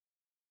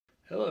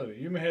Hello,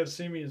 you may have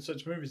seen me in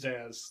such movies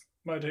as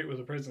My Date with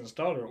the President's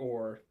Daughter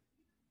or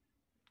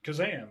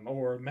Kazam,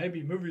 or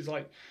maybe movies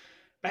like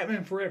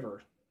Batman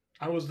Forever.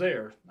 I was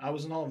there. I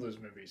was in all of those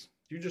movies.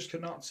 You just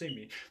could not see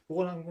me. But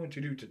what I'm going to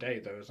do today,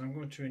 though, is I'm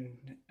going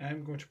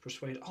to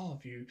persuade all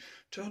of you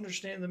to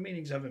understand the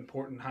meanings of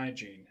important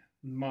hygiene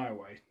my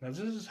way. Now, this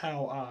is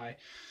how I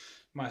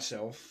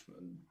myself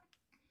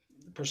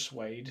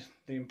persuade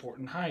the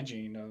important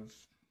hygiene of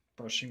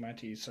brushing my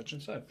teeth, such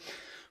and such.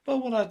 Well,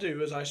 what I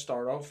do is I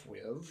start off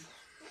with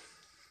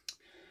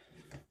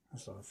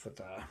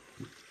the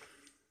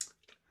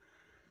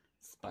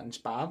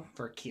SpongeBob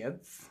for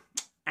kids.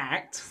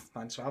 Act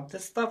SpongeBob.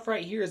 This stuff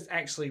right here is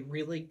actually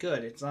really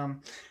good. It's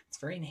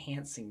very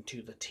enhancing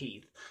to the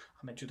teeth.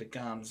 To the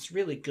gums. It's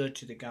really good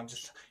to the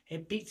gums.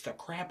 It beats the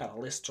crap out of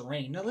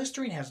Listerine. Now,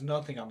 Listerine has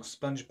nothing on the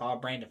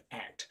SpongeBob brand of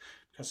Act.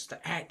 Because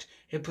the Act,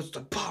 it puts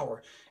the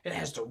power. It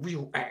has the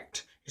real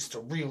Act. It's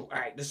the real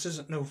Act. This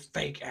isn't no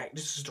fake Act.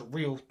 This is the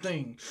real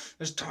thing.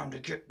 It's time to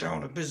get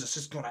down to business.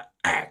 It's gonna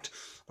act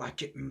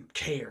like it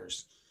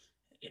cares.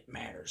 It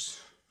matters.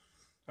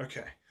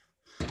 Okay.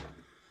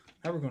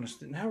 Now we're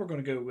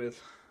gonna go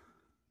with.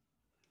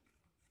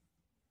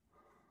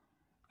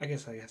 I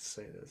guess I have to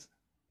say this.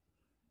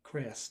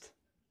 Crest.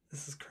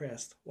 This is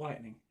Crest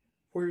whitening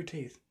for your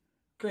teeth.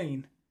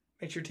 Green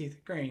makes your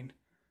teeth green.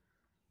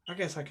 I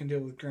guess I can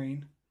deal with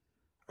green.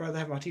 I'd rather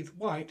have my teeth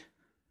white,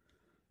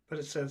 but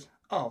it says,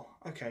 oh,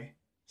 okay.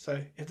 So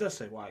it does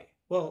say white.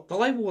 Well, the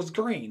label was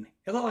green.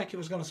 It looked like it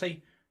was going to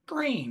say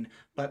green,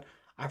 but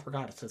I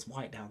forgot it says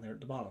white down there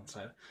at the bottom.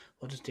 So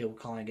we'll just deal with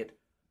calling it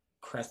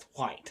Crest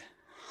White.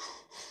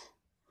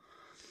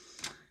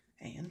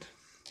 And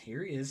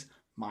here is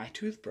my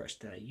toothbrush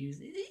that I use.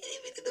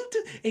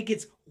 It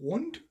gets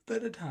one tooth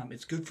at a time.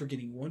 It's good for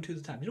getting one tooth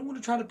at a time. You don't want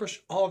to try to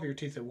brush all of your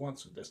teeth at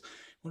once with this.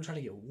 You want to try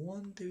to get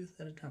one tooth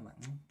at a time.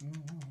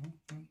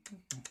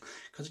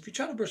 Because if you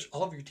try to brush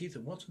all of your teeth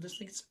at once with this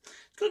thing, it's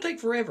going to take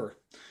forever.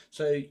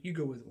 So you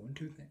go with one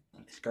tooth.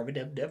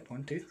 Scrub-a-dub-dub,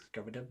 one tooth.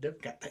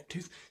 Scrub-a-dub-dub, got that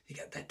tooth. You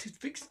got that tooth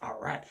fixed? All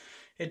right.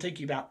 It'll take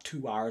you about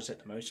 2 hours at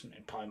the most,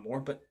 and probably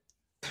more. But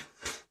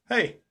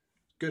hey,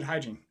 good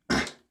hygiene.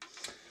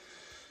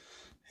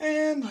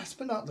 And last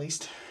but not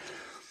least,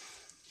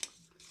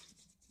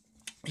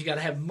 you got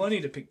to have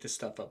money to pick this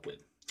stuff up with.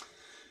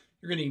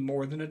 You're going to need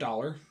more than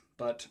 $1,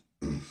 but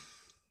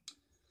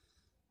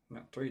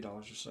about $3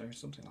 or so,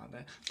 something like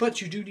that.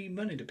 But you do need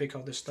money to pick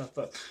all this stuff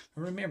up.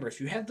 And remember,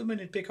 if you have the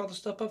money to pick all this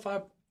stuff up, if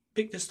I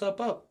pick this stuff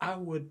up, I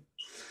would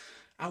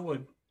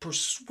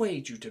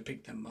persuade you to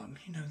pick them up.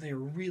 You know, they're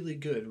really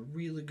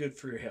good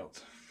for your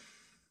health.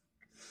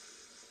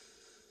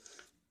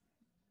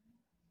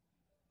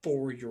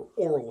 For your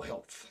oral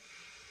health.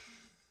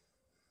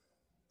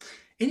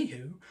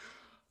 Anywho,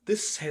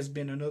 this has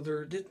been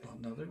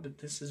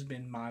this has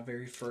been my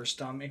very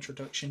first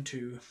introduction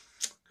to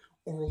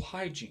oral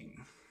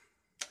hygiene.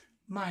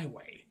 My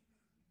way.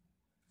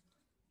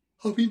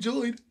 Hope you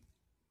enjoyed.